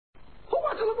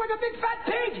to look like a big fat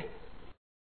pig!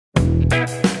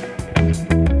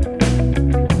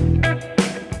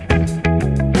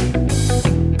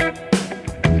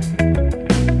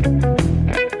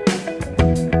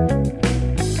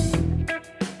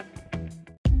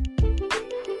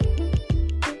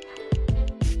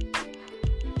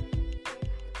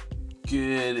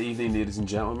 Good evening, ladies and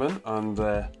gentlemen, and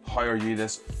how are you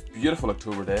this beautiful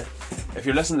October day? If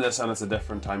you're listening to this and it's a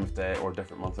different time of day or a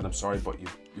different month, then I'm sorry, but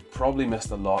you've probably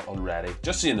missed a lot already.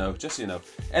 Just so you know.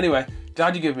 Anyway,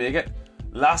 glad you could make it.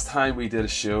 Last time we did a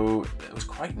show, it was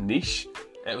quite niche.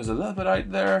 It was a little bit out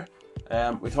there.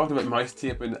 We talked about mouth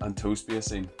taping and toe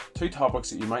spacing. Two topics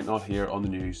that you might not hear on the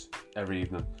news every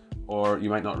evening, or you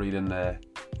might not read in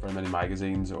very many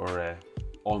magazines or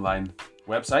online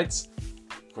websites.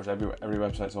 Of course, every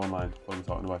website's online, what I'm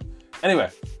talking about. Anyway,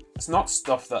 it's not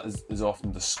stuff that is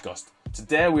often discussed.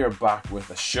 Today we are back with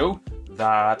a show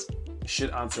that should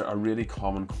answer a really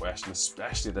common question,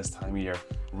 especially this time of year,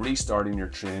 restarting your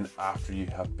training after you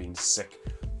have been sick.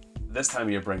 This time of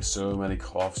year brings so many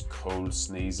coughs, colds,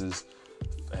 sneezes,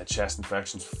 chest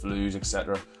infections, flus,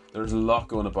 etc. There's a lot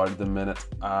going about at the minute,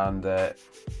 and there's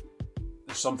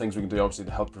some things we can do obviously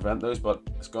to help prevent those, but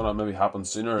it's going to maybe happen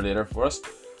sooner or later for us.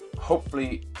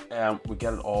 Hopefully we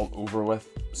get it all over with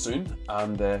soon,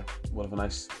 and we'll have a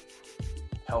nice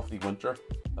healthy winter.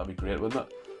 That'd be great, wouldn't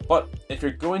it? But if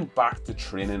you're going back to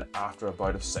training after a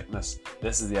bout of sickness,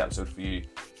 this is the episode for you.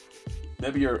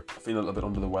 Maybe you're feeling a little bit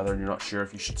under the weather and you're not sure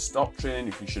if you should stop training,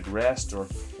 if you should rest, or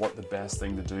what the best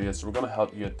thing to do is. So we're going to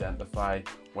help you identify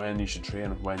when you should train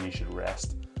and when you should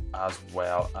rest as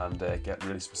well, and get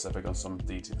really specific on some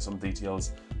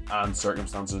details and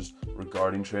circumstances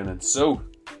regarding training. So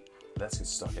let's get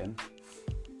stuck in.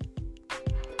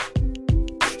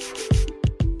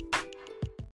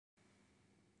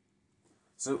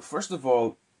 So first of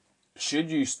all,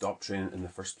 should you stop training in the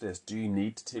first place? Do you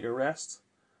need to take a rest?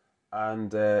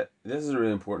 And this is a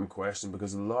really important question,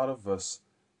 because a lot of us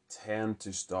tend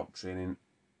to stop training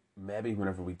maybe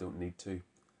whenever we don't need to.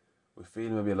 We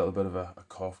feel maybe a little bit of a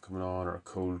cough coming on, or a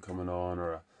cold coming on,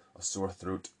 or a sore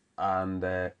throat, and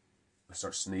we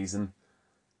start sneezing,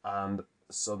 and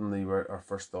suddenly our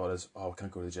first thought is, oh, I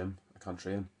can't go to the gym, I can't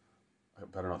train, I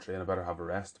better not train, I better have a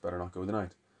rest, I better not go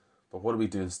tonight. But what do we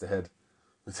do instead?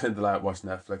 We tend to like watch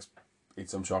Netflix,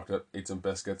 eat some chocolate, eat some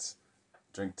biscuits,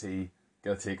 drink tea,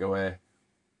 get a takeaway,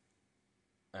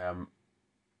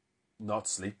 not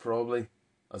sleep probably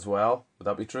as well. Would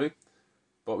that be true?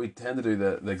 But we tend to do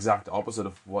the exact opposite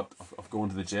of going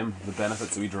to the gym, the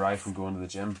benefits that we derive from going to the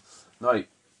gym. Now,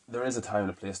 there is a time and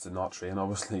a place to not train,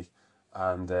 obviously,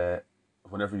 and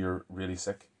whenever you're really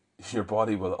sick, your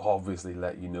body will obviously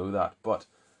let you know that. But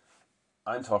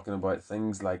I'm talking about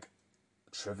things like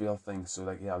trivial things. So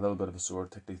like, a little bit of a sore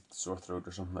throat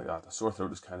or something like that. A sore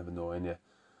throat is kind of annoying you.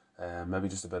 Maybe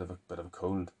just a bit of a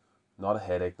cold. Not a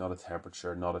headache, not a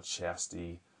temperature, not a chest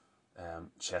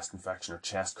infection or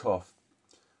chest cough.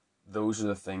 Those are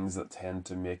the things that tend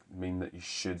to mean that you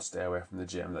should stay away from the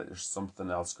gym, that there's something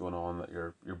else going on, that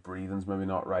your breathing's maybe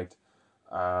not right,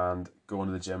 and going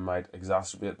to the gym might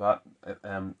exacerbate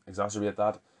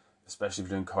that, especially if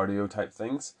you're doing cardio type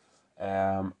things.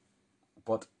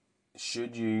 But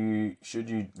should you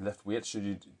lift weights? Should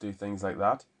you do things like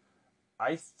that?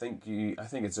 I think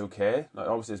it's okay. Now,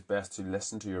 obviously, it's best to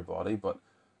listen to your body, but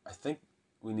I think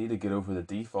we need to get over the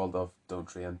default of don't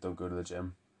train, don't go to the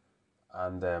gym,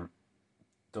 and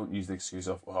don't use the excuse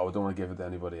of, oh, I don't want to give it to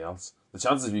anybody else. The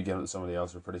chances of you giving it to somebody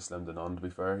else are pretty slim to none, to be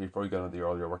fair. You've probably given it to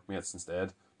all your workmates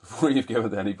instead before you've given it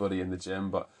to anybody in the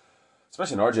gym. But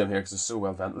especially in our gym here, because it's so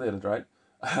well ventilated, right?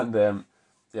 And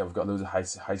we've got loads of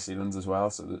high ceilings as well,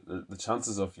 so the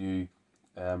chances of you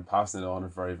passing it on are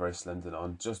very, very slim to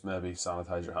none. Just maybe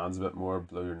sanitize your hands a bit more,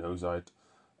 blow your nose out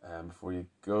before you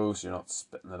go, so you're not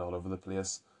spitting it all over the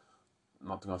place. I'm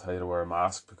not going to tell you to wear a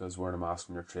mask, because wearing a mask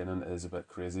when you're training is a bit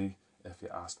crazy, if you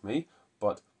ask me.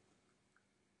 But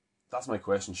that's my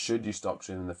question. Should you stop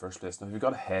training in the first place? Now, if you've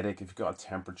got a headache, if you've got a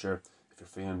temperature, if you're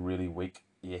feeling really weak,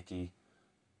 achy,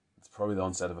 it's probably the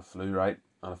onset of a flu, right?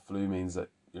 And a flu means that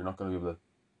you're not going to be able to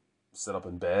sit up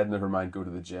in bed, never mind go to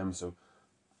the gym. So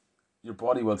your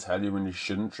body will tell you when you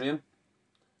shouldn't train.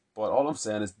 But all I'm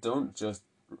saying is, don't just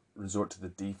resort to the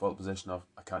default position of,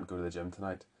 I can't go to the gym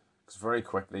tonight, because very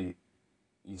quickly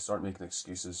you start making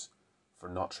excuses for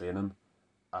not training,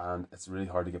 and it's really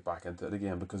hard to get back into it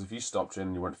again. Because if you stop training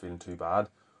and you weren't feeling too bad,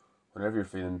 whenever you're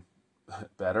feeling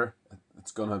better,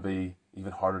 it's going to be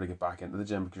even harder to get back into the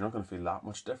gym, because you're not going to feel that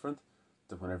much different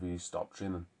than whenever you stop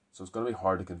training. So it's going to be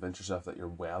hard to convince yourself that you're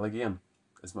well again,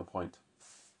 is my point.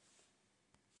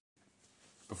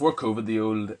 Before COVID, the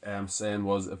old saying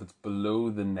was, if it's below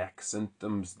the neck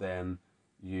symptoms, then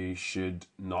you should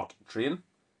not train.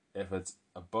 If it's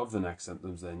above the neck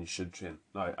symptoms, then you should train.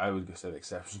 Now, I would say the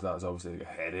exception to that is obviously like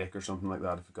a headache or something like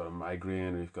that. If you've got a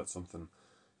migraine or you've got something,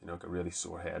 like a really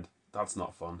sore head, that's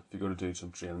not fun. If you go to do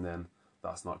some training, then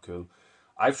that's not cool.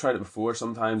 I've tried it before.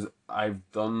 Sometimes I've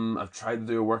tried to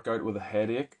do a workout with a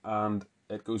headache, and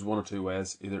it goes one or two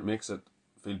ways. Either it makes it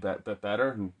feel a bit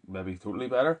better, and maybe totally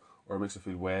better, or it makes it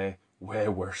feel way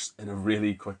worse in a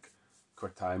really quick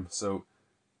time. So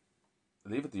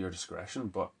leave it to your discretion,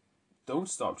 but don't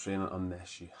stop training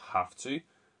unless you have to.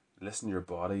 Listen to your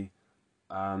body,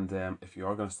 and if you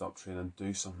are going to stop training,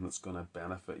 do something that's going to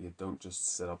benefit you. Don't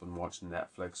just sit up and watch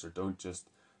Netflix, or don't just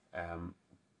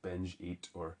binge eat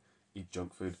or eat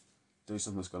junk food. Do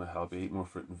something that's going to help you. Eat more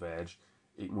fruit and veg.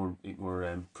 Eat more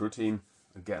protein,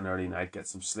 and get an early night. Get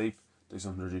some sleep. Do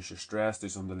something to reduce your stress. Do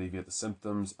something to alleviate the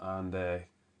symptoms, and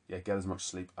get as much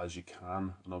sleep as you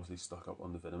can, and obviously stock up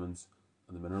on the vitamins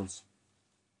and the minerals.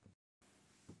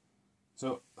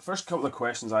 So the first couple of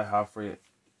questions I have for you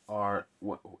are,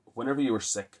 whenever you were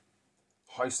sick,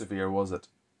 how severe was it?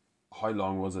 How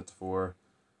long was it for?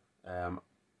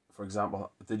 For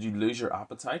example, did you lose your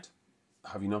appetite?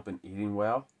 Have you not been eating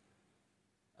well?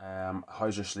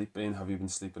 How's your sleep been? Have you been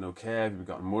sleeping okay? Have you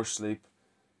gotten more sleep?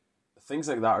 Things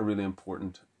like that are really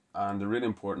important, and they're really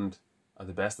important at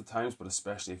the best of times, but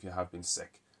especially if you have been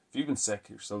sick. If you've been sick,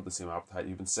 you're still the same appetite.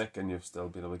 You've been sick and you've still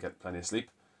been able to get plenty of sleep,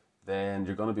 then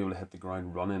you're going to be able to hit the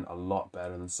ground running a lot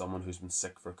better than someone who's been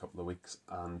sick for a couple of weeks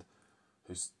and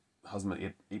who hasn't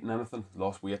been eating anything,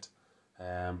 lost weight.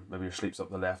 Maybe your sleep's up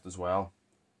the left as well.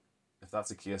 If that's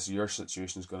the case, your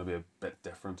situation is going to be a bit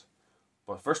different.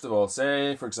 But first of all,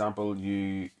 say for example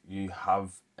you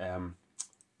have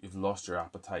you've lost your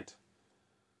appetite.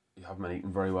 You haven't been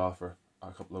eating very well for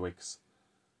a couple of weeks.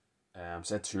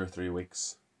 Say 2 or 3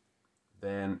 weeks.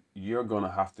 Then you're going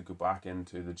to have to go back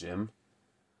into the gym.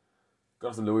 You're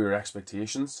going to have to lower your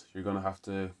expectations. You're going to have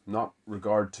to not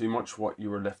regard too much what you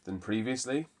were lifting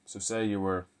previously. So say you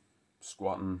were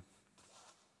squatting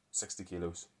 60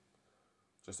 kilos.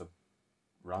 Just a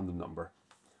random number.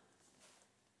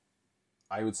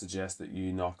 I would suggest that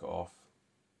you knock off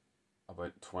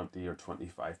about 20 or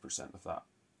 25% of that.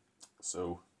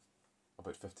 So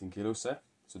about 15 kilos, say.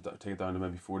 So take it down to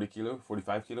maybe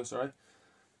 45 kilos, sorry.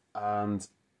 And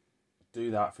do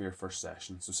that for your first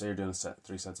session. So say you're doing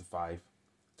 3 sets of 5.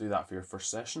 Do that for your first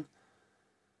session.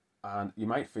 And you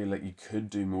might feel like you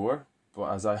could do more,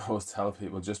 but as I always tell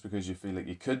people, just because you feel like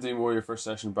you could do more your first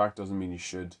session back doesn't mean you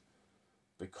should,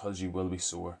 because you will be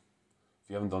sore. If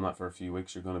you haven't done that for a few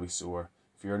weeks, you're going to be sore.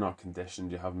 If you're not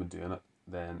conditioned, you haven't been doing it,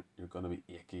 then you're going to be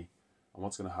achy. And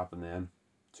what's going to happen then?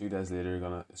 2 days later,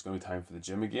 it's going to be time for the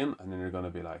gym again, and then you're going to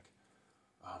be like,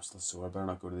 oh, I'm still sore, I better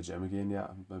not go to the gym again yet,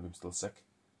 maybe I'm still sick.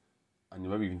 And you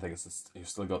maybe even think you've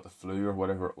still got the flu or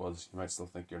whatever it was. You might still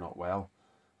think you're not well,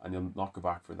 and you'll not go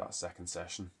back for that second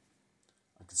session.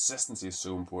 And consistency is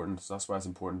so important, so that's why it's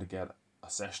important to get a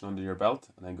session under your belt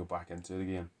and then go back into it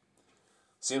again.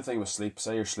 Same thing with sleep.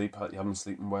 Say you haven't been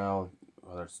sleeping well,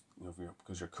 whether it's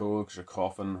because you're cold, because you're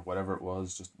coughing, whatever it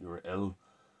was, just you were ill.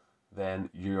 Then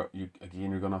you're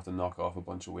going to have to knock off a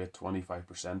bunch of weight.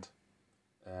 25%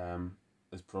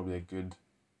 is probably a good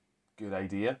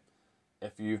idea.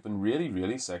 If you've been really,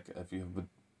 really sick, if you have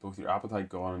both your appetite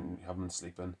gone and you haven't been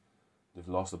sleeping, you've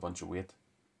lost a bunch of weight,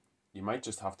 you might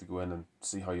just have to go in and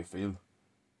see how you feel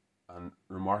and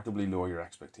remarkably lower your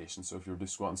expectations. So if you're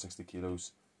just squatting 60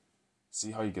 kilos,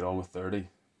 see how you get on with 30,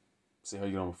 see how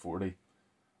you get on with 40,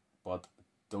 but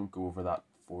don't go over that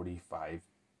 45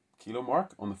 kilo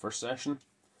mark on the first session,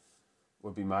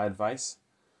 would be my advice.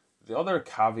 The other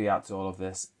caveat to all of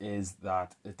this is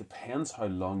that it depends how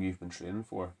long you've been training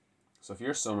for. So if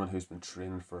you're someone who's been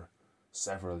training for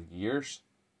several years,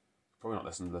 probably not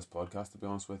listening to this podcast to be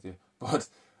honest with you, but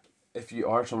if you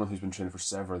are someone who's been training for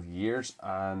several years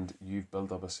and you've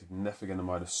built up a significant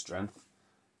amount of strength,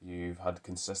 you've had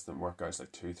consistent workouts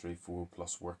like 2, 3, 4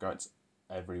 plus workouts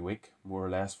every week, more or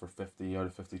less, for 50 out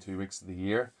of 52 weeks of the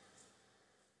year,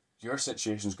 your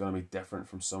situation is going to be different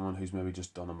from someone who's maybe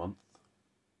just done a month.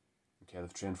 Okay,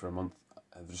 they've trained for a month,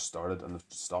 they've just started and they've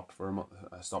stopped for a month,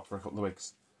 stopped for a couple of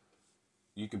weeks.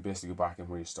 You can basically go back in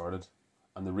where you started,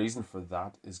 and the reason for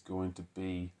that is going to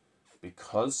be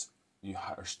because you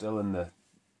are still in the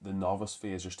novice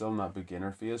phase. You're still in that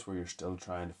beginner phase where you're still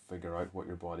trying to figure out what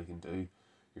your body can do.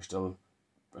 You're still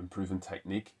improving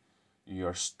technique. You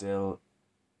are still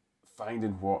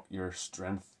finding what your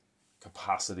strength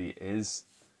capacity is.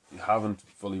 You haven't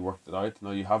fully worked it out.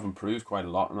 Now, you have improved quite a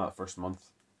lot in that first month,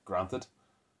 granted,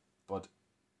 but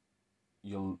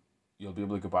you you'll be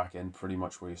able to go back in pretty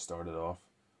much where you started off.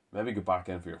 Maybe go back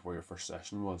in for where your first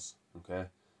session was, okay?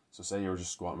 So say you were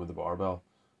just squatting with the barbell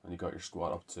and you got your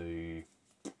squat up to,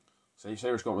 say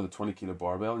you were squatting with a 20 kilo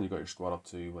barbell and you got your squat up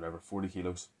to whatever, 40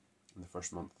 kilos in the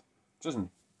first month. Which isn't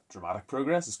dramatic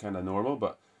progress, it's kind of normal,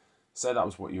 but say that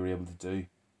was what you were able to do.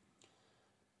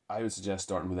 I would suggest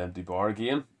starting with empty bar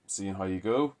again, seeing how you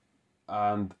go,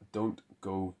 and don't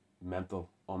go mental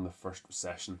on the first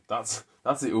session. That's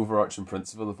the overarching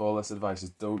principle of all this advice, is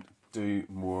don't do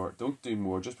more. Don't do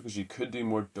more. Just because you could do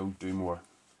more, don't do more.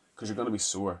 Because you're going to be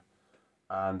sore.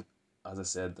 And as I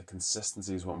said, the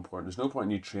consistency is what's important. There's no point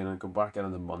in you training, go back in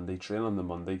on the Monday, train on the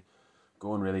Monday,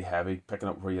 going really heavy, picking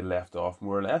up where you left off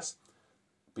more or less,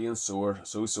 being sore,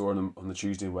 so sore on the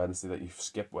Tuesday and Wednesday that you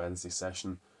skip Wednesday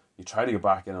session. You try to get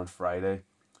back in on Friday,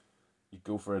 you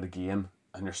go for it again,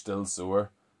 and you're still sore,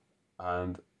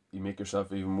 and you make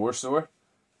yourself even more sore.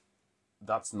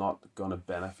 That's not going to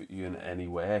benefit you in any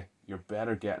way. You're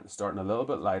better starting a little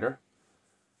bit lighter,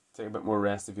 take a bit more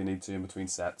rest if you need to in between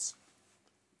sets,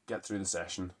 get through the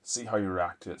session, see how you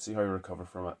react to it, see how you recover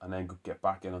from it, and then get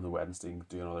back in on the Wednesday and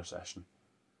do another session.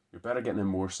 You're better getting in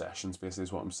more sessions, basically,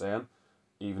 is what I'm saying,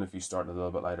 even if you start at a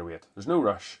little bit lighter weight. There's no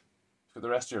rush. You've got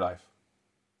the rest of your life.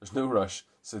 There's no rush,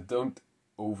 so don't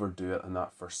overdo it in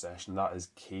that first session. That is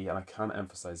key, and I can't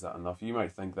emphasize that enough. You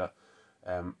might think that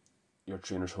your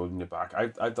trainer's holding you back.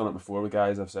 I've done it before with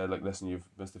guys. I've said, like, listen, you've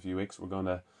missed a few weeks, we're going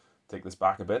to take this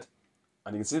back a bit.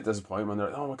 And you can see the disappointment. They're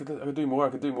like, oh, I could do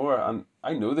more. And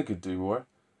I know they could do more.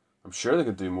 I'm sure they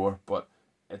could do more, but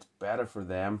it's better for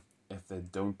them if they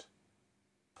don't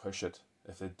push it,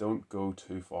 if they don't go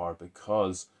too far,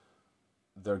 because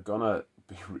they're going to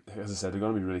be, as I said, they're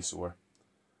going to be really sore.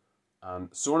 And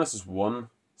soreness is one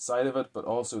side of it, but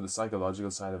also the psychological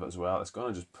side of it as well. It's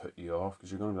going to just put you off, because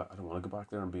you're going to be like, I don't want to go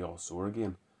back there and be all sore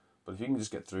again. But if you can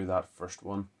just get through that first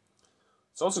one,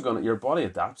 it's also going to, your body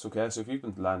adapts, okay? So if you've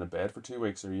been lying in bed for 2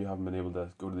 weeks, or you haven't been able to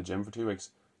go to the gym for 2 weeks,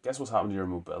 guess what's happened to your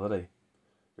mobility?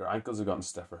 Your ankles have gotten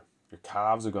stiffer, your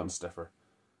calves have gotten stiffer,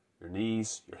 your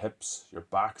knees, your hips, your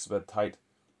back's a bit tight,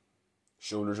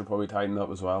 shoulders are probably tightened up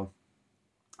as well.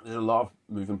 There's a lot of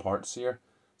moving parts here.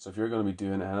 So if you're going to be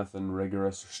doing anything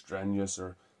rigorous or strenuous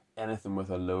or anything with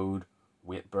a load,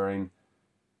 weight bearing,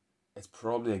 it's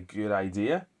probably a good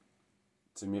idea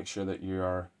to make sure that you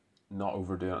are not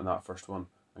overdoing it in that first one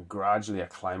and gradually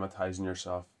acclimatizing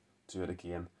yourself to it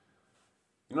again.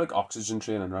 You know, like oxygen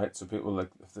training, right? So people, like,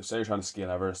 if they say you're trying to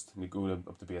scale Everest and you go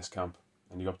up to base camp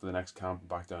and you go up to the next camp and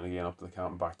back down again, up to the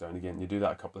camp and back down again, you do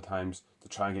that a couple of times to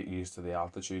try and get used to the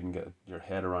altitude and get your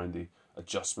head around the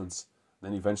adjustments. And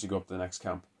then you eventually go up to the next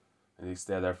camp and you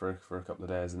stay there for a couple of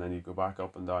days, and then you go back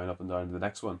up and down to the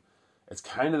next one. It's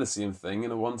kind of the same thing in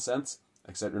a one sense,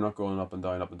 except you're not going up and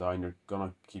down, you're going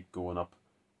to keep going up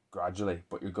gradually,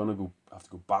 but you're going to have to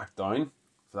go back down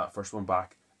for that first one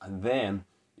back, and then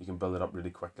you can build it up really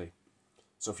quickly.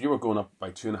 So if you were going up by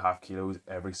 2.5 kilos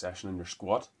every session in your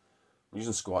squat, I'm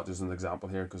using squat as an example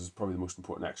here because it's probably the most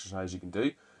important exercise you can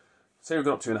do. Say you're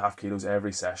going up 2.5 kilos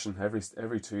every session,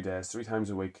 every 2 days, 3 times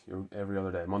a week, every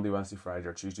other day, Monday, Wednesday, Friday,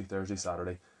 or Tuesday, Thursday,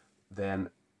 Saturday, then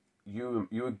you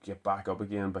would get back up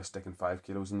again by sticking 5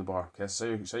 kilos in the bar. Okay,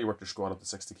 so say you work your squat up to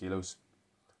 60 kilos.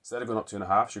 Instead of going up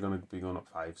 2.5, you're going to be going up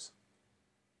 5s.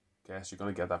 Okay, so you're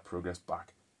going to get that progress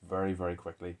back very, very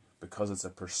quickly because it's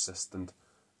a persistent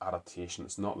adaptation.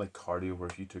 It's not like cardio where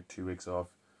if you took 2 weeks off,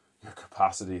 your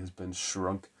capacity has been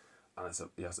shrunk, and it's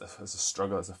a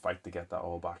struggle, it's a fight to get that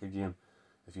all back again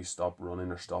if you stop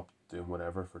running or stop doing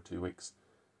whatever for 2 weeks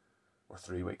or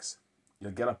 3 weeks.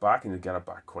 You'll get it back, and you'll get it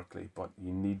back quickly, but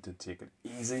you need to take it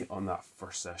easy on that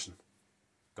first session.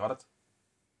 Got it?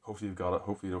 Hopefully you've got it.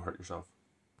 Hopefully you don't hurt yourself.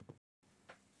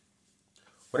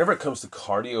 Whenever it comes to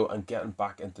cardio and getting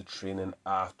back into training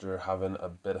after having a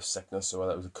bit of sickness, so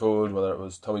whether it was a cold, whether it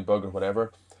was tummy bug or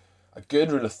whatever, a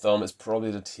good rule of thumb is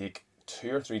probably to take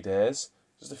 2 or 3 days,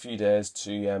 just a few days,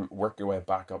 to work your way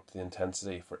back up to the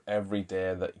intensity for every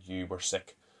day that you were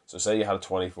sick. So say you had a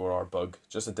 24-hour bug,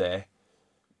 just a day,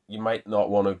 you might not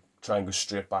want to try and go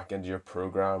straight back into your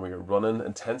program or your running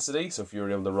intensity. So if you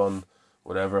were able to run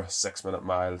whatever, 6-minute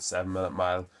mile, 7-minute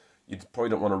mile, you probably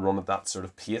don't want to run at that sort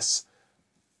of pace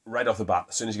right off the bat.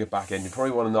 As soon as you get back in, you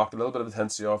probably want to knock a little bit of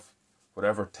intensity off,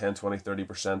 whatever, 10, 20,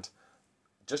 30%,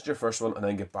 just your first one, and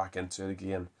then get back into it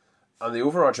again. And the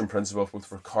overarching principle, both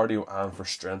for cardio and for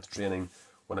strength training,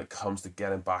 when it comes to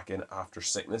getting back in after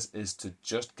sickness, is to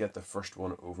just get the first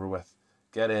one over with.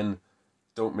 Get in,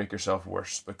 don't make yourself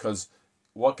worse, because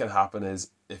what can happen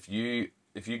is if you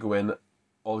go in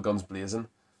all guns blazing,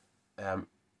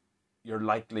 you're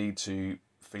likely to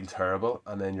feel terrible,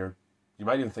 and then you're You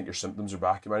might even think your symptoms are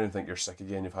back. You might even think you're sick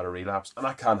again. You've had a relapse, and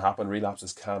that can happen.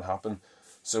 Relapses can happen.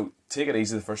 So take it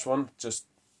easy the first one. Just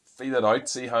feel it out,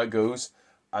 see how it goes,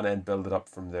 and then build it up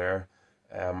from there.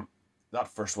 That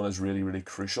first one is really, really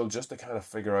crucial, just to kind of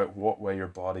figure out what way your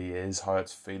body is, how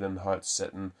it's feeling, how it's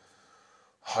sitting,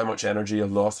 how much energy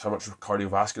you've lost, how much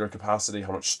cardiovascular capacity,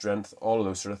 how much strength, all of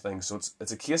those sort of things. So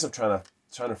it's a case of trying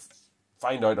to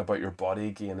find out about your body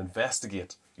again,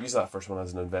 investigate. Use that first one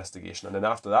as an investigation, and then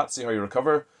after that, see how you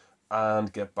recover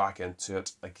and get back into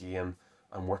it again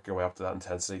and work your way up to that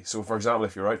intensity. So for example,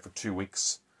 if you're out for 2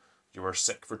 weeks, you were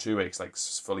sick for 2 weeks, like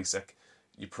fully sick,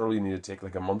 you probably need to take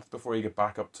like a month before you get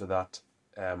back up to that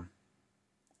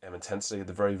intensity at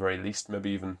the very, very least, maybe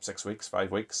even 6 weeks,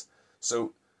 5 weeks.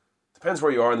 So depends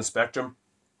where you are in the spectrum.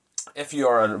 If you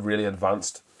are a really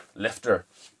advanced lifter,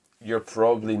 you're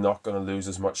probably not going to lose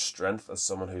as much strength as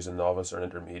someone who's a novice or an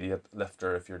intermediate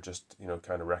lifter. If you're just,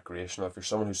 kind of recreational, if you're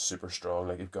someone who's super strong,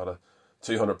 like you've got a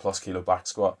 200 plus kilo back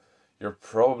squat, you're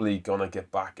probably going to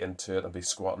get back into it and be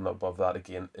squatting above that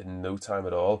again in no time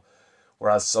at all.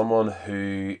 Whereas someone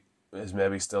who is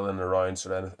maybe still in around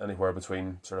sort of anywhere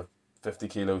between sort of 50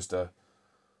 kilos to,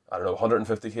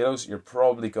 150 kilos, you're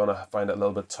probably going to find it a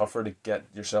little bit tougher to get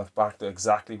yourself back to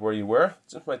exactly where you were.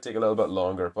 It just might take a little bit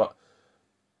longer, but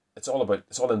it's all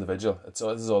individual. This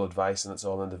is all advice, and it's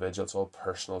all individual. It's all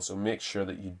personal. So make sure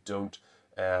that you don't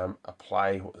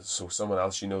apply so someone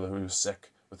else who was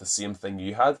sick with the same thing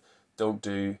you had. Don't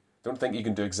think you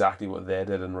can do exactly what they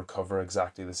did and recover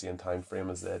exactly the same time frame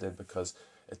as they did, because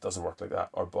it doesn't work like that.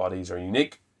 Our bodies are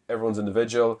unique. Everyone's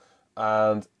individual,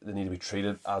 and they need to be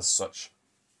treated as such.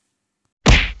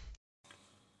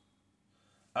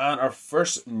 And our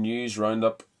first news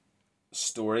roundup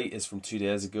story is from 2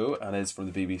 days ago, and is from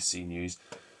the BBC News.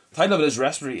 The title of it is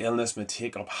 "Respiratory illness may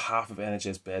take up half of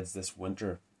NHS beds this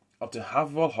winter." Up to half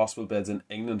of all hospital beds in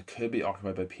England could be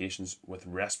occupied by patients with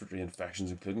respiratory infections,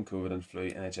 including COVID and flu,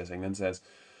 NHS England says.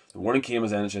 The warning came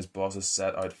as NHS bosses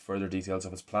set out further details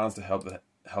of its plans to help the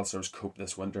health service cope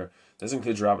this winter. This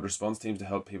includes rapid response teams to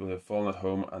help people who have fallen at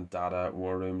home and data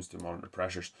war rooms to monitor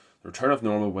pressures. The return of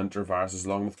normal winter viruses,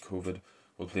 along with COVID,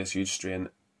 will place huge strain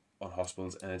on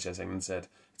hospitals, NHS England said. It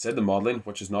said the modelling,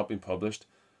 which has not been published,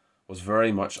 was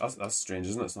very much... That's strange,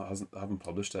 isn't it? They haven't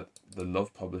published it. They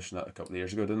loved publishing it a couple of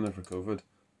years ago, didn't they, for COVID?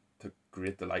 Took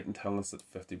great delight in telling us that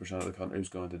 50% of the country was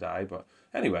going to die. But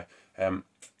anyway, and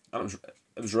it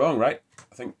was wrong, right?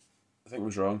 I think it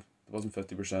was wrong. It wasn't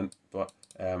 50%, but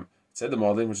it said the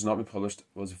modelling, which has not been published,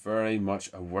 was very much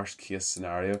a worst case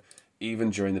scenario. Even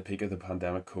during the peak of the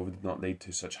pandemic, COVID did not lead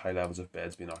to such high levels of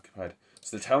beds being occupied.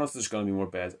 So they're telling us there's going to be more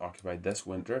beds occupied this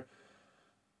winter.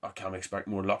 Or can we expect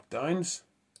more lockdowns?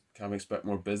 Can we expect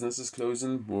more businesses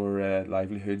closing, more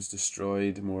livelihoods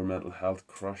destroyed, more mental health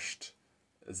crushed?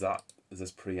 Is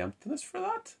this preempting us for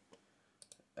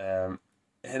that?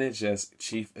 NHS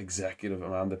Chief Executive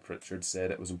Amanda Pritchard said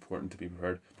it was important to be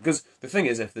prepared. Because the thing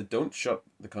is, if they don't shut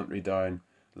the country down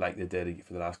like they did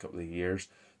for the last couple of years,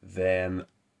 then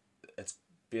it's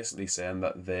basically saying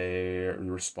that their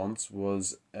response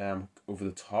was over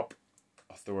the top,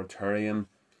 authoritarian,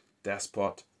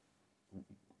 despot,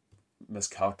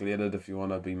 miscalculated, if you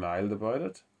want to be mild about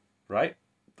it, right?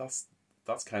 That's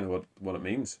kind of what it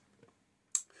means.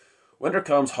 Winter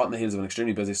comes hot on the heels of an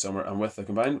extremely busy summer, and with the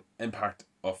combined impact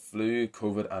of flu,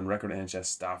 COVID, and record NHS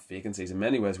staff vacancies, in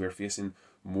many ways we are facing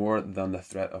more than the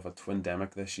threat of a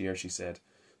twindemic this year, she said.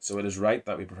 So it is right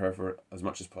that we prepare for it as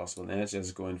much as possible. The NHS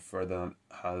is going further than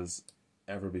it has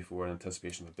ever before in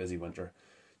anticipation of a busy winter.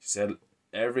 She said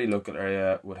every local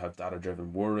area would have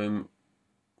data-driven war room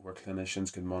where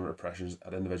clinicians could monitor pressures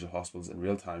at individual hospitals in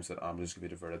real time, so that ambulances could be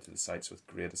diverted to the sites with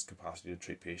greatest capacity to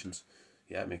treat patients.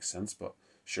 Yeah, it makes sense, but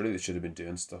surely they should have been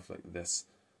doing stuff like this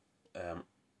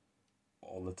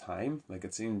all the time. Like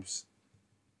it seems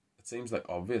like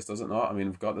obvious, does it not? I mean,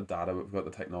 we've got the data, we've got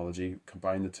the technology.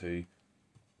 Combine the two.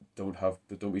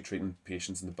 Don't be treating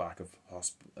patients in the back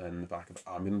of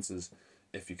ambulances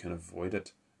if you can avoid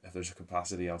it, if there's a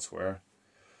capacity elsewhere.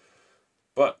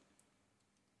 But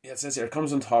yeah, it says here, it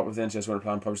comes on top of the NHS winter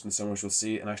plan published in the summer, which will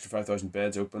see an extra 5,000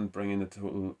 beds open, bringing the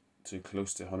total to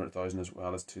close to 100,000, as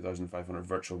well as 2,500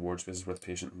 virtual ward spaces with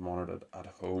patient monitored at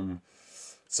home.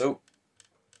 So,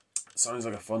 sounds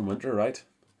like a fun winter, right?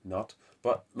 Not.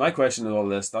 But my question in all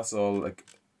this, that's all, like,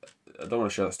 I don't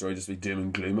want to share that story just to be doom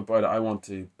and gloom about it. I want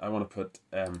to put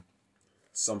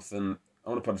something, I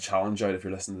want to put a challenge out if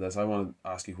you're listening to this. I want to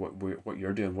ask you what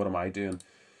you're doing, what am I doing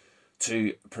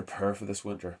to prepare for this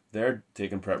winter. They're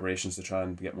taking preparations to try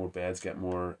and get more beds, get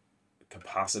more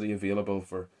capacity available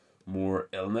for more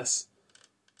illness,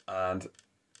 and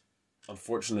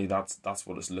unfortunately that's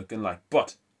what it's looking like.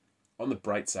 But on the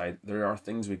bright side, there are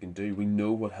things we can do. We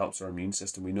know what helps our immune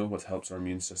system. We know what helps our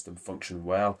immune system function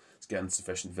well. It's getting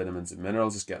sufficient vitamins and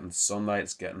minerals. It's getting sunlight.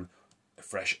 It's getting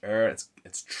fresh air.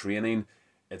 It's training.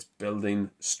 It's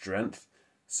building strength,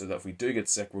 so that if we do get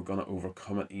sick, we're going to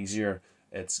overcome it easier.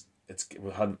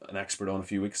 We had an expert on a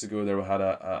few weeks ago. There we had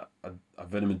a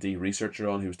vitamin D researcher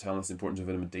on who was telling us the importance of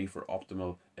vitamin D for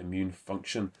optimal immune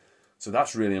function. So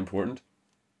that's really important.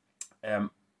 And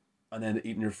then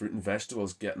eating your fruit and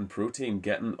vegetables, getting protein,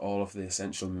 getting all of the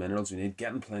essential minerals we need,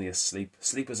 getting plenty of sleep.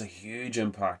 Sleep has a huge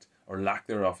impact, or lack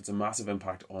thereof. It's a massive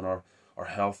impact on our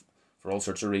health for all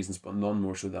sorts of reasons, but none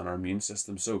more so than our immune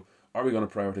system. So are we going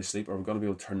to prioritize sleep? Are we going to be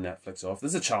able to turn Netflix off?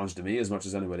 This is a challenge to me as much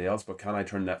as anybody else, but can I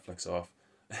turn Netflix off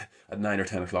at 9 or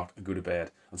 10 o'clock and go to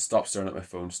bed and stop staring at my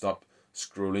phone, stop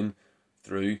scrolling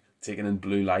through, taking in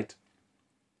blue light?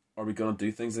 Are we going to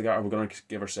do things like that? Are we going to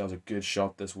give ourselves a good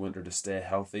shot this winter to stay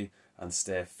healthy and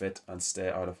stay fit and stay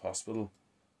out of hospital?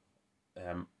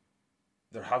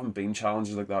 There haven't been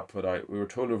challenges like that put out. We were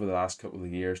told over the last couple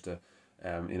of years to,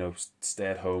 stay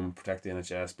at home, protect the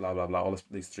NHS, blah, blah, blah, all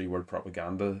these 3-word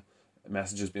propaganda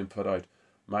messages being put out.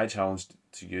 My challenge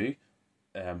to you,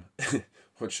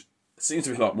 which seems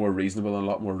to be a lot more reasonable and a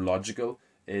lot more logical,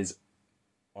 is,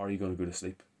 are you going to go to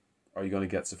sleep? Are you going to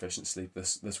get sufficient sleep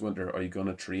this winter? Are you going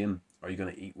to train? Are you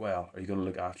going to eat well? Are you going to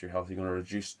look after your health? Are you going to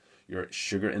reduce your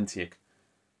sugar intake?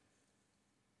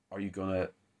 Are you going to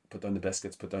put down the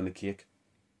biscuits, put down the cake,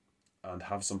 and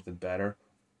have something better?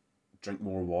 Drink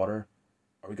more water?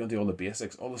 Are we going to do all the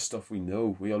basics? All the stuff we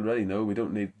know. We already know. We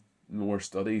don't need more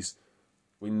studies.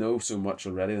 We know so much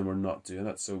already and we're not doing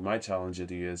it. So my challenge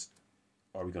to you is,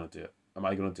 are we going to do it? Am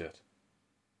I going to do it?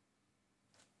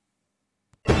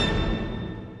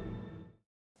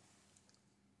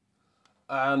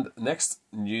 And next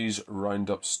news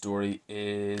roundup story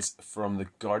is from The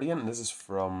Guardian, and this is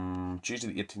from Tuesday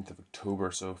the 18th of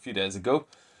October, so a few days ago.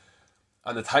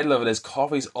 And the title of it is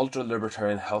Coffey's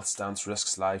Ultra-Libertarian Health Stance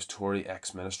Risks Lives, Tory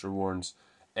Ex-Minister Warns.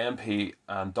 MP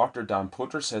and Dr. Dan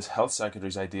Poulter says Health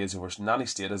Secretary's ideas over nanny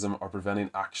statism are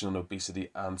preventing action on obesity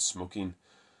and smoking.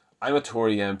 I'm a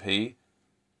Tory MP,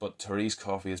 but Therese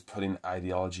Coffey is putting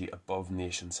ideology above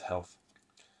nation's health.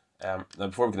 Now,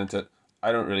 before we get into it,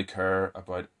 I don't really care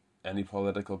about any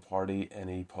political party,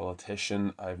 any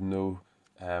politician. I'm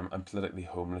politically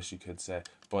homeless, you could say.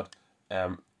 But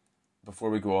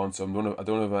before we go on, so I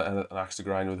don't have an axe to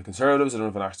grind with the Conservatives. I don't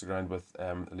have an axe to grind with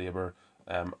Labour.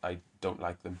 I don't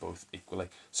like them both equally.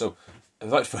 So,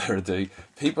 without further ado,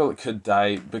 people could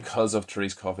die because of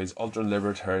Therese Coffey's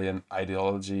ultra-libertarian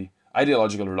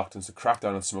ideological reluctance to crack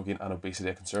down on smoking and obesity.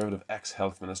 A Conservative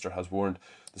ex-health minister has warned.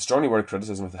 The strongly worded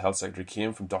criticism of the Health Secretary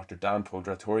came from Dr. Dan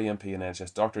Poulter, a Tory MP and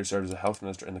NHS doctor who served as a health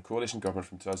minister in the coalition government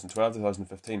from 2012 to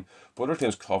 2015. Poulter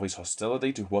claims Coffey's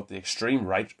hostility to what the extreme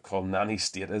right call nanny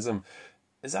statism.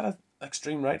 Is that an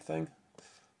extreme right thing?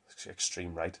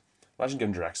 Extreme right. Imagine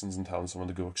giving directions and telling someone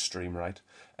to go extreme right.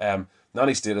 Nanny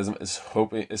statism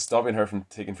is stopping her from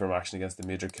taking firm action against the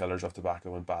major killers of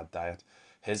tobacco and bad diet.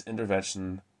 His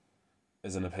intervention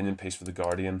is an opinion piece for The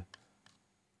Guardian,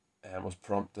 was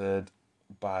prompted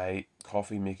by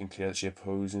Coffey making clear that she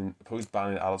opposed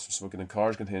banning adults from smoking in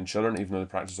cars containing children, even though the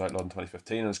practice was outlawed in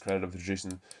 2015, and is credited with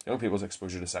reducing young people's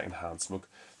exposure to second-hand smoke.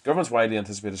 The government's widely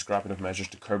anticipated scrapping of measures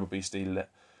to curb obesity,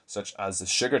 such as the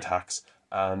sugar tax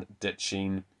and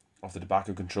ditching of the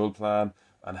tobacco control plan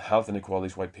and health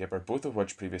inequalities white paper, both of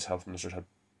which previous health ministers had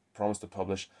promised to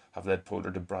publish, have led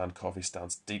Poulter to brand Coffey's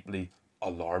stance deeply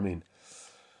alarming.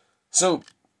 So,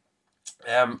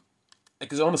 it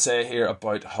goes on to say here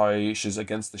about how she's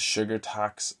against the sugar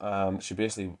tax, and she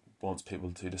basically wants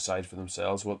people to decide for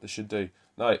themselves what they should do.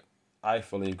 Now, I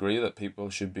fully agree that people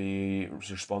should be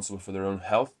responsible for their own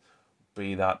health,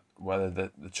 be that whether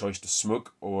the choice to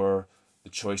smoke or the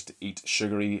choice to eat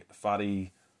sugary,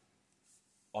 fatty,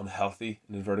 unhealthy,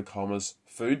 in inverted commas,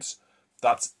 foods.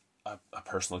 That's a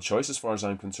personal choice as far as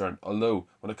I'm concerned. Although,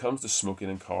 when it comes to smoking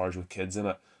in cars with kids in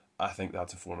it, I think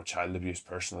that's a form of child abuse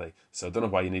personally. So I don't know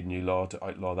why you need a new law to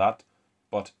outlaw that,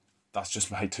 but that's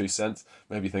just my 2 cents.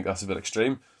 Maybe you think that's a bit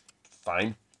extreme.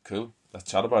 Fine, cool,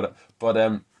 let's chat about it.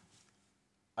 But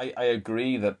I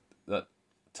agree that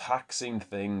taxing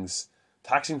things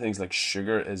like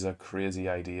sugar is a crazy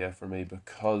idea for me,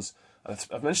 because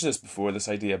I've mentioned this before, this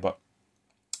idea, but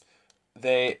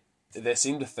they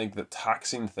seem to think that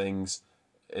taxing things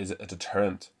is a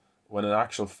deterrent, when in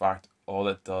actual fact all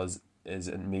it does is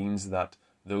it means that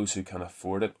those who can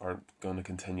afford it are going to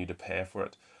continue to pay for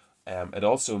it. It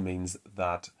also means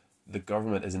that the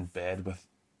government is in bed with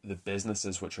the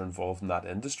businesses which are involved in that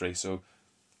industry. So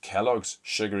Kellogg's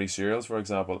sugary cereals, for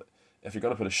example, if you're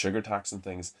going to put a sugar tax on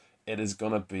things, it is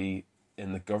going to be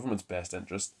in the government's best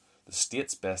interest, the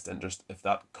state's best interest, if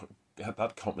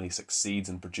that company succeeds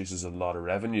and produces a lot of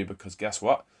revenue, because guess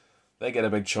what? They get a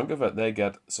big chunk of it. They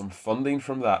get some funding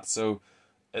from that. So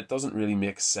it doesn't really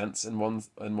make sense in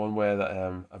one way, that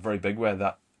a very big way,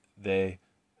 that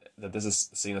this is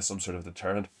seen as some sort of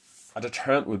deterrent. A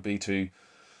deterrent would be to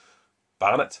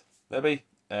ban it, maybe.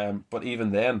 But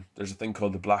even then, there's a thing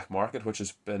called the black market, which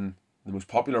has been the most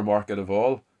popular market of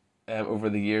all over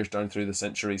the years, down through the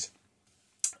centuries.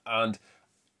 And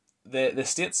they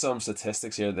state some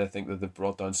statistics here. They think that they've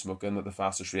brought down smoking at the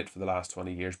fastest rate for the last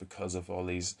 20 years because of all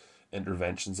these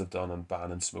interventions they've done on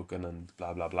banning smoking and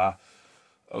blah, blah, blah.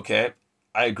 Okay,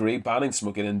 I agree. Banning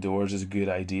smoking indoors is a good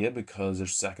idea because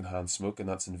there's secondhand smoke, and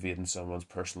that's invading someone's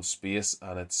personal space,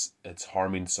 and it's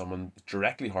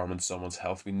directly harming someone's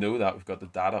health. We know that. We've got the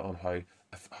data on how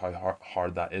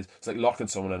hard that is. It's like locking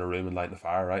someone in a room and lighting a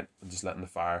fire, right? And just letting the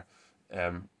fire,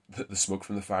 the smoke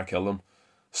from the fire kill them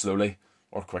slowly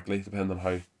or quickly, depending on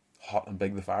how hot and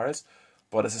big the fire is.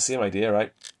 But it's the same idea,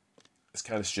 right? It's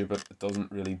kind of stupid. It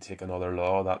doesn't really take another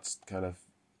law. That's kind of,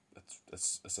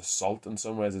 it's assault in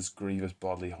some ways. It's grievous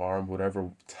bodily harm, whatever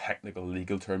technical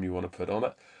legal term you want to put on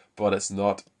it. But it's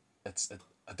not.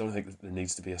 I don't think that there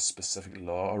needs to be a specific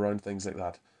law around things like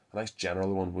that. A nice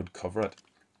general one would cover it.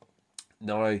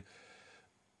 Now,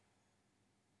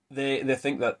 they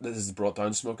think that this has brought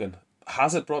down smoking.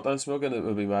 Has it brought down smoking? It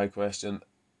would be my question.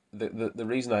 The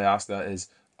reason I ask that is,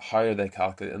 how are they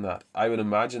calculating that? I would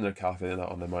imagine they're calculating that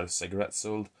on the amount of cigarettes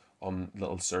sold, on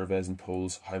little surveys and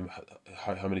polls.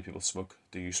 How many people smoke?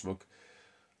 Do you smoke?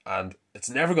 And it's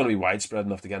never going to be widespread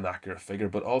enough to get an accurate figure.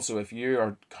 But also, if you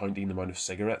are counting the amount of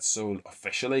cigarettes sold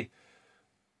officially,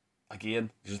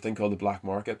 again, there's a thing called the black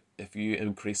market. If you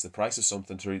increase the price of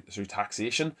something through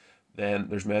taxation, then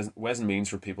there's ways and means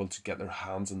for people to get their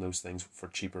hands on those things for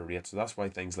cheaper rates. So that's why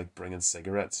things like bringing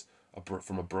cigarettes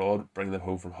from abroad, bringing them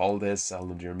home from holidays, selling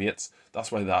them to your mates, that's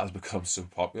why that has become so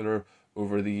popular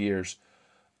over the years.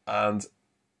 And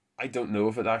I don't know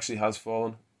if it actually has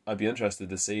fallen. I'd be interested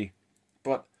to see.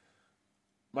 But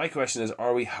my question is,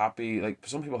 are we happy? Like,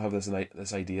 some people have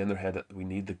this idea in their head that we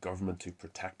need the government to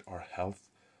protect our health.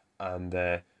 And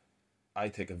I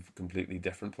take a completely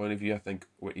different point of view. I think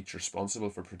we're each responsible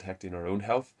for protecting our own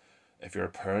health. If you're a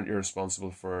parent, you're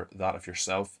responsible for that of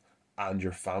yourself and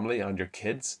your family and your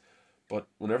kids. But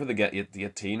whenever they get to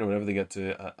 18, or whenever they get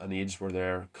to an age where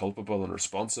they're culpable and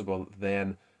responsible,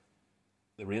 then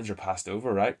the reins are passed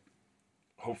over, right?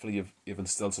 Hopefully you've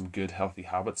instilled some good, healthy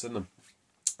habits in them.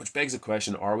 Which begs the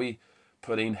question, are we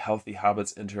putting healthy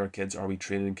habits into our kids? Are we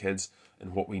training kids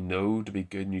in what we know to be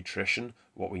good nutrition,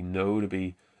 what we know to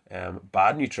be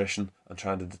bad nutrition, and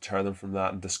trying to deter them from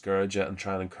that and discourage it and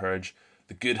try and encourage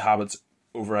the good habits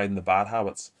overriding the bad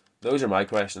habits? Those are my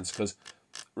questions, because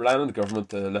relying on the government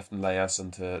to lift and lay us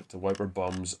and to wipe our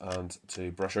bums and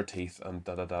to brush our teeth and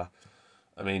da-da-da.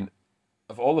 I mean,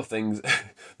 of all the things,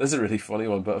 this is a really funny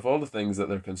one, but of all the things that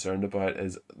they're concerned about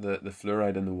is the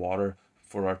fluoride in the water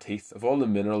for our teeth. Of all the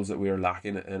minerals that we are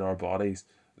lacking in our bodies,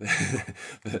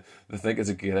 they think it's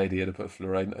a good idea to put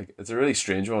fluoride in. Like, it's a really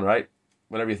strange one, right?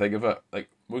 Whenever you think of it, like,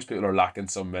 most people are lacking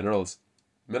some minerals.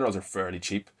 Minerals are fairly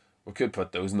cheap. We could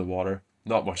put those in the water,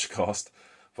 not much cost.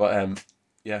 But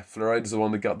yeah, fluoride is the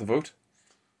one that got the vote.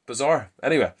 Bizarre.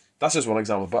 Anyway, that's just one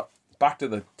example. But back to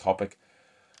the topic.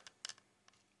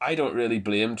 I don't really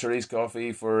blame Therese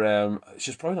Coffey for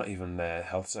she's probably not even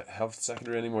health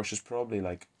secretary anymore. She's probably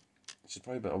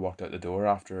walked out the door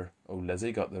after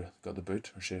Lizzie got the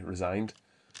boot, or she resigned.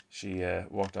 She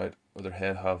walked out with her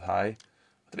head held high.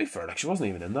 To be fair, like, she wasn't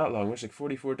even in that long. It was like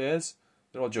 44 days.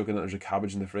 They're all joking that there's a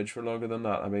cabbage in the fridge for longer than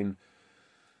that. I mean,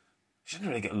 she didn't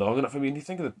really get long enough. I mean, you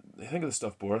think of the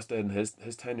stuff Boris did in his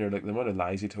tenure, like the amount of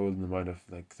lies he told and the amount of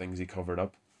like things he covered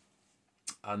up.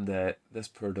 And this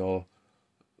poor doll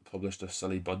published a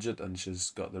silly budget and she's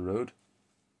got the road.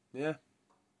 Yeah.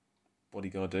 What are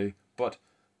you gonna do? But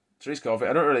Therese Coffey,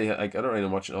 I don't really know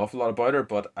much an awful lot about her,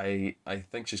 but I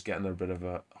think she's getting a bit of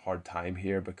a hard time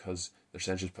here because they're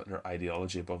saying she's putting her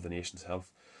ideology above the nation's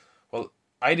health. Well,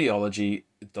 ideology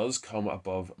does come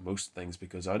above most things,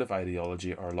 because out of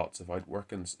ideology are lots of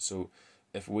outworkings. So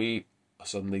if we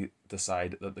suddenly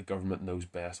decide that the government knows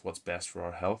best what's best for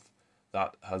our health,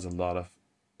 that has a lot of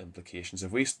implications.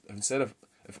 If we're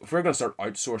going to start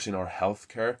outsourcing our health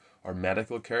care, our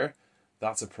medical care,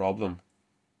 that's a problem,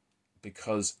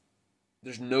 because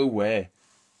there's no way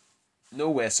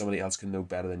somebody else can know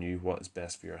better than you what is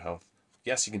best for your health.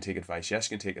 Yes, you can take advice.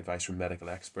 Yes, you can take advice from medical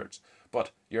experts.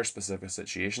 But your specific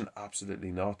situation,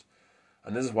 absolutely not.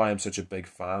 And this is why I'm such a big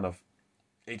fan of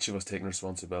each of us taking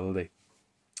responsibility.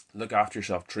 Look after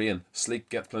yourself, train, sleep,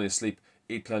 get plenty of sleep,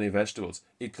 eat plenty of vegetables,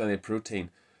 eat plenty of protein,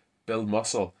 build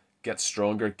muscle, get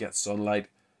stronger, get sunlight,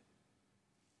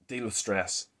 deal with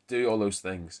stress, do all those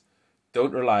things.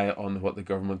 Don't rely on what the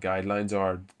government guidelines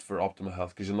are for optimal health,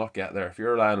 because you'll not get there. If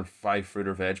you're relying on 5 fruit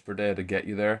or veg per day to get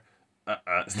you there,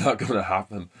 it's not going to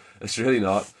happen. It's really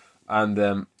not. And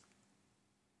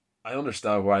I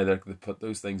understand why they put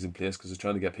those things in place, because they're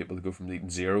trying to get people to go from eating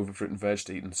zero fruit and veg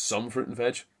to eating some fruit and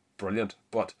veg. Brilliant.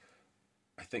 But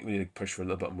I think we need to push for a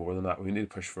little bit more than that. We need to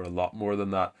push for a lot more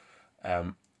than that,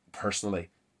 personally,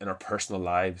 in our personal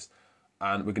lives.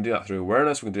 And we can do that through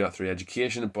awareness, we can do that through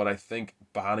education, but I think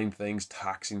banning things,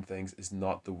 taxing things is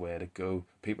not the way to go.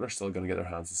 People are still going to get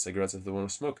their hands on cigarettes if they want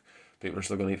to smoke. People are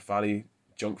still going to eat fatty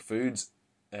junk foods.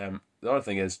 The other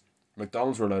thing is,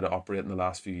 McDonald's were allowed to operate in the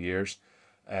last few years.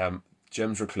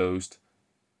 Gyms were closed.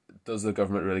 Does the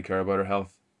government really care about our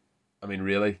health? I mean,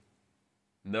 really?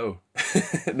 No.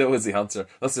 No is the answer.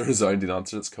 That's the resounding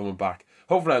answer that's coming back.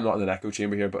 Hopefully I'm not in an echo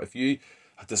chamber here, but if you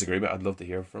disagree with it, I'd love to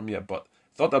hear from you. But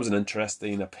I thought that was an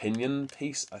interesting opinion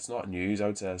piece. It's not news, I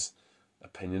would say it's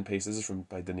opinion piece. This is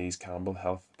by Denise Campbell,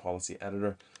 health policy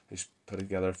editor, who's put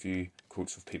together a few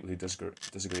quotes of people who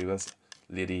disagree with us.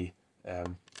 Lady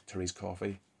Therese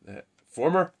Coffey,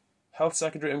 former health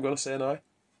secretary, I'm going to say now.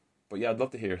 But yeah, I'd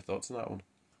love to hear your thoughts on that one.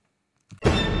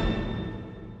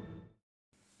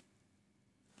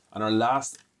 And our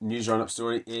last news roundup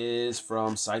story is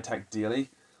from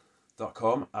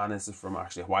SciTechDaily.com, and this is from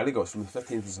actually a while ago. It's from the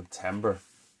 15th of September.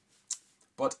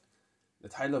 But the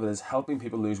title of it is "Helping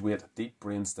People Lose Weight, Deep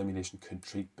Brain Stimulation Could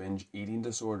Treat Binge Eating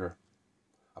Disorder."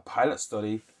 A pilot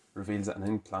study reveals that an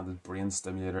implanted brain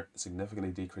stimulator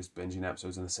significantly decreased binging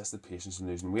episodes and assisted patients in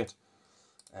losing weight.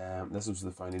 This was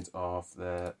the findings of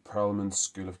the Perelman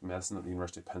School of Medicine at the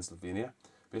University of Pennsylvania.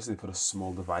 Basically put a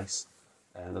small device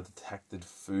that detected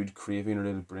food craving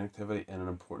related brain activity in an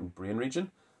important brain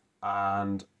region,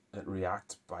 and it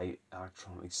reacts by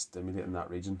electronically stimulating that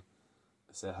region.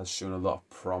 It has shown a lot of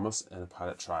promise in a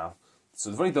pilot trial. So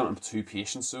they've only done it on 2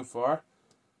 patients so far.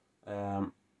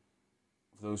 For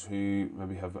those who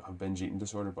maybe have binge eating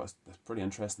disorder, but it's pretty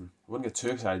interesting. I wouldn't get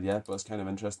too excited yet, but it's kind of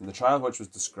interesting. The trial, which was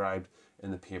described in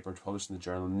the paper published in the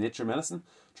journal Nature Medicine,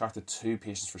 tracked 2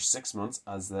 patients for 6 months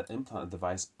as the implanted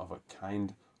device of a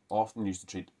kind often used to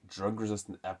treat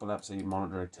drug-resistant epilepsy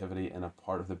monitored activity in a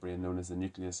part of the brain known as the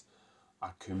nucleus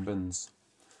accumbens.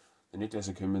 The nucleus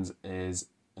accumbens is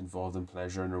involved in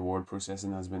pleasure and reward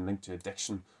processing and has been linked to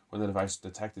addiction. When the device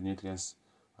detected nucleus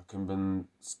accumbens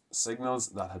signals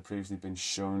that had previously been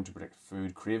shown to predict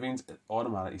food cravings, it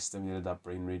automatically stimulated that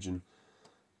brain region,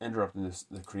 interrupting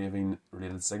the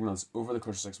craving-related signals. Over the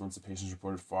course of 6 months, the patients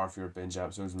reported far fewer binge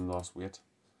episodes and lost weight.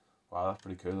 Wow, that's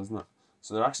pretty cool, isn't it?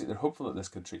 So they're hopeful that this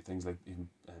could treat things like even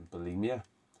bulimia.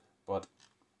 But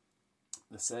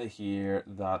they say here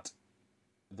that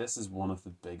this is one of the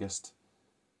biggest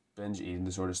binge eating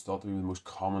disorders, thought to be the most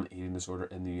common eating disorder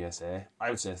in the USA.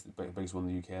 I would say it's the biggest one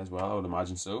in the UK as well. I would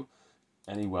imagine so.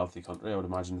 Any wealthy country, I would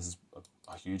imagine this is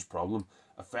a huge problem,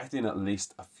 affecting at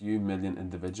least a few million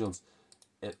individuals.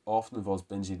 It often involves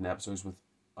binge eating episodes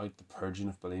without the purging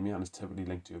of bulimia and is typically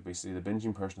linked to obesity. The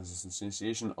binging person has a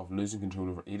sensation of losing control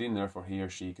over eating, therefore he or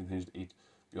she continues to eat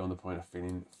beyond the point of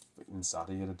feeling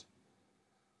satiated.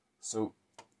 So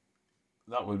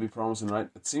that would be promising, right?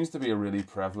 It seems to be a really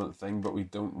prevalent thing, but we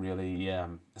don't really,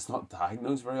 it's not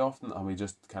diagnosed very often, and we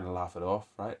just kind of laugh it off,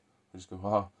 right? We just go,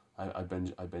 oh, I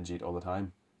binge eat all the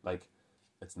time. Like,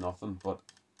 it's nothing, but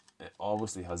it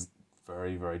obviously has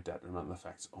very, very detrimental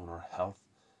effects on our health.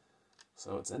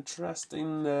 So it's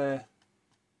interesting, there's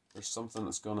something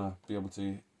that's going to be able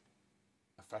to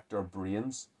affect our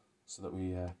brains so that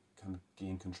we can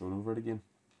gain control over it again.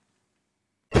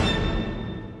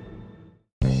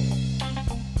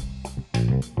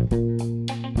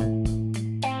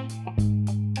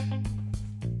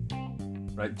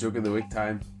 Right, joke of the week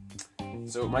time.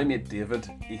 So my mate David,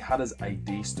 he had his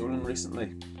ID stolen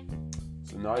recently.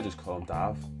 So now I just call him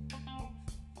Dav.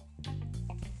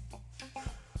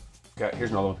 Okay,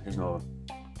 here's another one.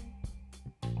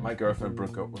 My girlfriend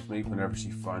broke up with me whenever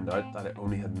she found out that I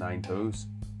only had 9 toes.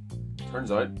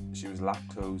 Turns out she was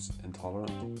lactose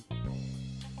intolerant.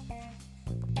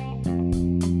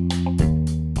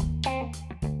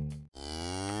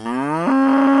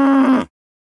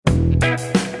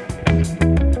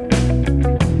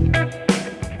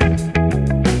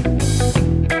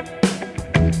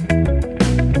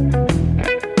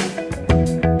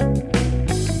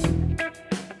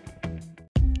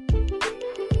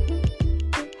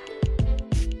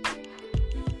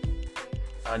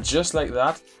 And just like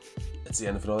that, it's the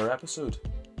end of another episode.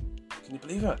 Can you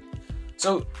believe it?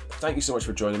 So thank you so much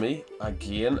for joining me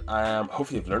again.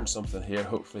 Hopefully you've learned something here.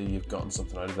 Hopefully you've gotten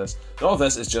something out of this. And all of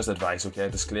this is just advice, okay?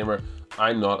 Disclaimer,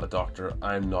 I'm not a doctor.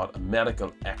 I'm not a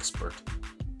medical expert.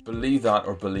 Believe that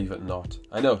or believe it not.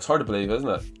 I know, it's hard to believe, isn't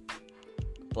it?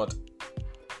 But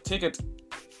take it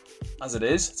as it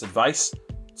is. It's advice.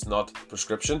 It's not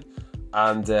prescription.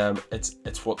 And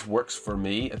it's what works for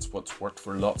me. It's what's worked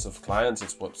for lots of clients.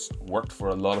 It's what's worked for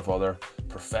a lot of other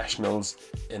professionals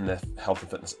in the health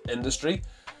and fitness industry.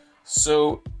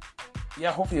 So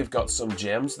yeah, hopefully you've got some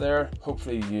gems there.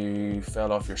 Hopefully you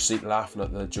fell off your seat laughing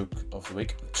at the joke of the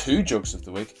week, 2 jokes of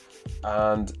the week,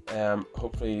 and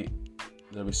hopefully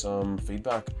there'll be some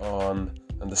feedback on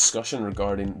and discussion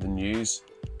regarding the news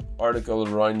article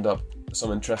roundup.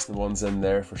 Some interesting ones in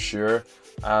there for sure,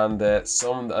 and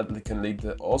some that can lead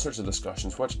to all sorts of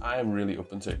discussions, which I am really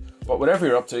open to. But whatever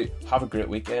you're up to, have a great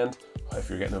weekend. If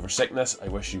you're getting over sickness, I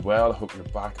wish you well. I hope you're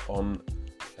back on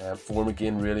form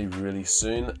again really, really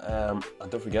soon. And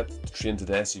don't forget to train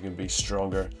today so you can be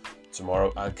stronger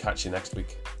tomorrow. I'll catch you next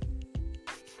week.